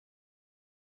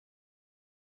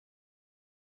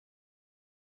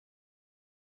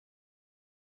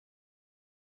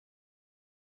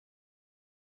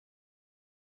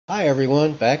Hi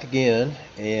everyone, back again,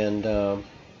 and I'm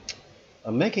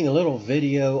making a little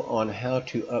video on how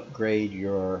to upgrade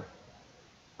your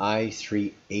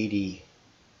i380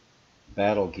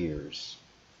 battle gears.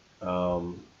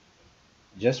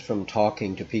 Just from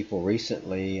talking to people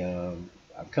recently,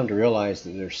 I've come to realize that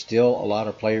there's still a lot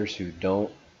of players who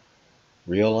don't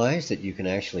realize that you can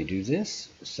actually do this.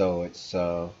 So it's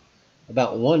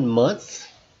about 1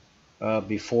 month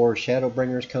before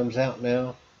Shadowbringers comes out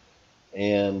now.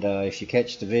 And if you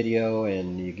catch the video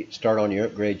and you start on your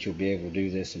upgrades, you'll be able to do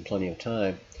this in plenty of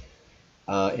time.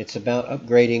 It's about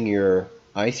upgrading your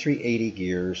i380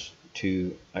 gears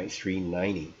to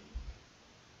i390.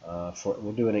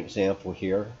 We'll do an example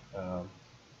here.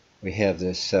 We have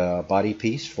this body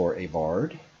piece for a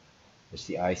Bard. It's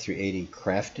the i380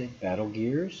 crafted battle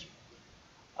gears.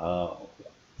 The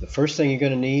first thing you're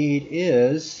going to need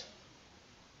is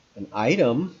an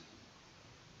item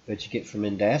that you get from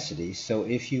mendacity. So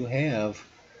if you have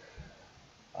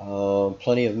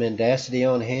plenty of mendacity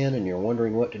on hand and you're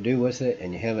wondering what to do with it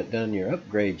and you haven't done your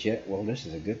upgrades yet, well, this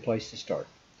is a good place to start.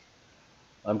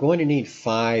 I'm going to need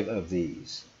 5 of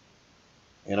these,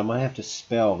 and I'm going to have to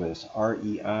spell this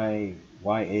R-E-I-Y-A-K-U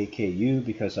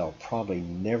because I'll probably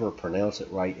never pronounce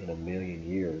it right in a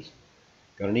million years.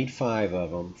 Going to need 5 of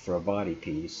them for a body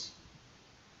piece,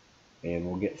 and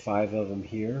we'll get 5 of them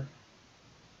here.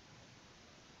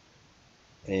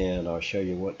 And I'll show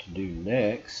you what to do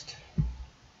next.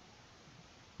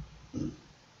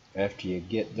 After you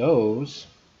get those,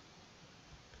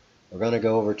 we're going to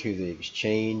go over to the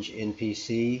exchange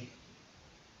NPC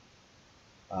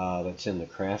that's in the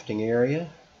crafting area.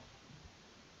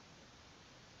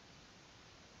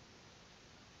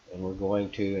 And we're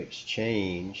going to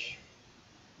exchange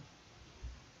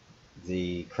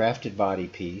the crafted body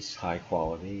piece, high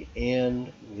quality,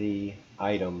 and the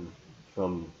item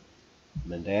from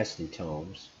mendacity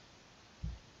tomes,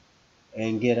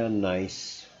 and get a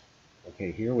nice,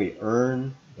 okay, here we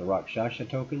earn the Rakshasa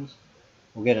tokens.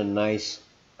 We'll get a nice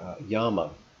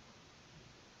Yama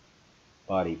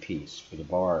body piece for the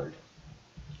Bard,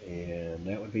 and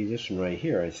that would be this one right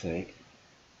here, I think.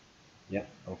 Yep,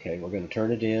 okay, we're going to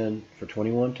turn it in for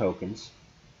 21 tokens.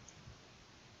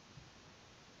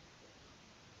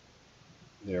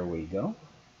 There we go.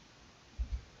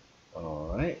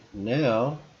 Alright,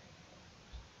 now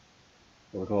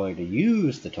we're going to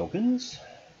use the tokens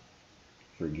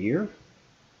for gear.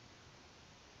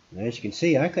 And as you can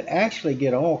see, I could actually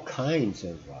get all kinds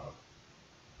of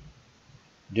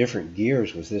different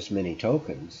gears with this many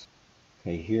tokens.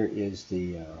 Okay, here is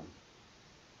the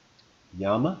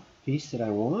Yama piece that I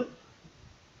want.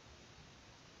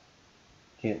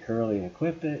 Can't currently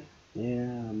equip it. Yeah,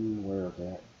 I'm aware of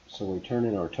that. So we turn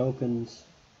in our tokens,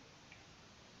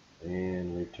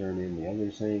 and we turn in the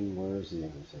other thing. Where is the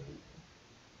other thing?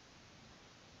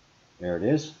 There it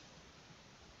is.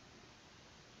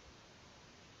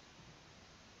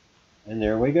 And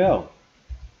there we go.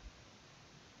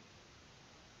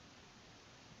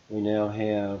 We now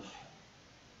have,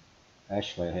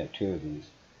 actually I have 2 of these.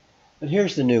 But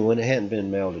here's the new one. It hadn't been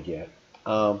melded yet.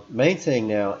 Main thing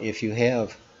now, if you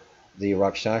have the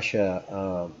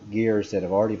Rakshasa gears that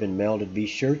have already been melded, be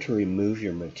sure to remove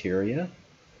your materia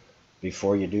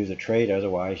before you do the trade.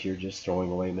 Otherwise, you're just throwing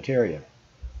away materia.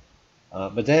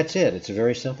 But that's it. It's a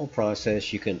very simple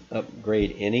process. You can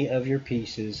upgrade any of your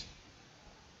pieces,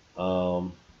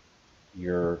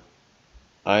 your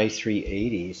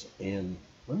i380s, and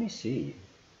let me see.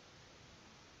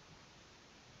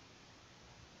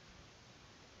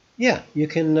 Yeah, you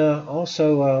can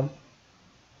also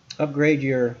upgrade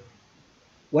your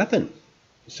weapon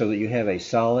so that you have a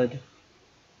solid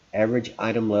average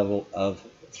item level of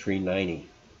 390.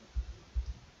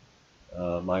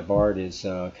 My Bard is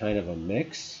kind of a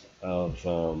mix of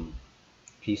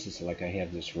pieces. Like I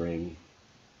have this ring,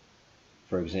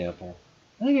 for example.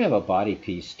 I think I have a body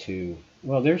piece too.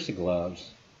 Well, there's the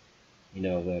gloves, you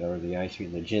know, that are the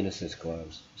i3, the Genesis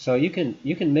gloves. So you can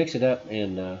mix it up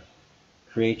and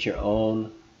create your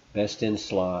own best in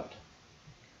slot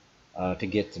to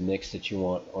get the mix that you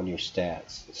want on your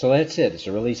stats. So that's it. It's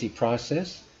a real easy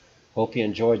process. Hope you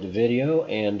enjoyed the video,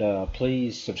 and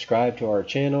please subscribe to our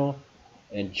channel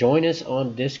and join us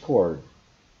on Discord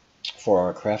for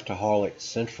our Craftaholic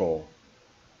Central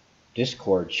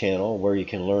Discord channel, where you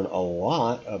can learn a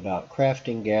lot about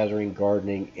crafting, gathering,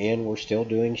 gardening, and we're still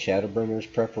doing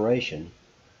Shadowbringers preparation.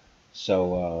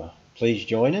 So please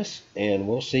join us, and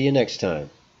we'll see you next time.